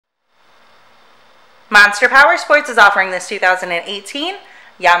Monster Powersports is offering this 2018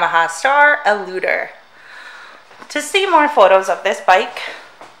 Yamaha Star Eluder. To see more photos of this bike,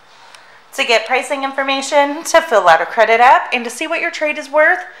 to get pricing information, to fill out a credit app, and to see what your trade is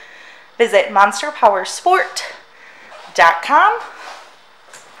worth, visit monsterpowersport.com.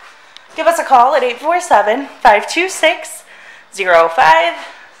 Give us a call at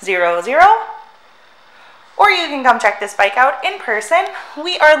 847-526-0500. Or you can come check this bike out in person.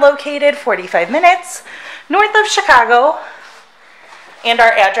 We are located 45 minutes north of Chicago, and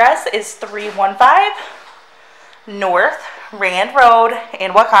our address is 315 North Rand Road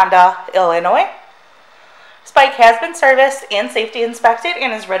in Wauconda, Illinois. This bike has been serviced and safety inspected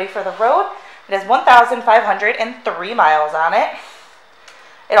and is ready for the road. It has 1,503 miles on it.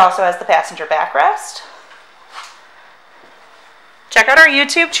 It also has the passenger backrest. Check out our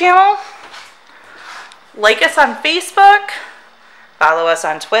YouTube channel. Like us on Facebook, follow us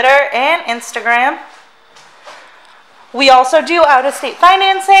on Twitter and Instagram. We also do out-of-state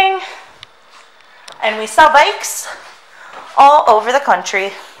financing, and we sell bikes all over the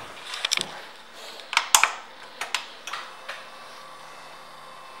country.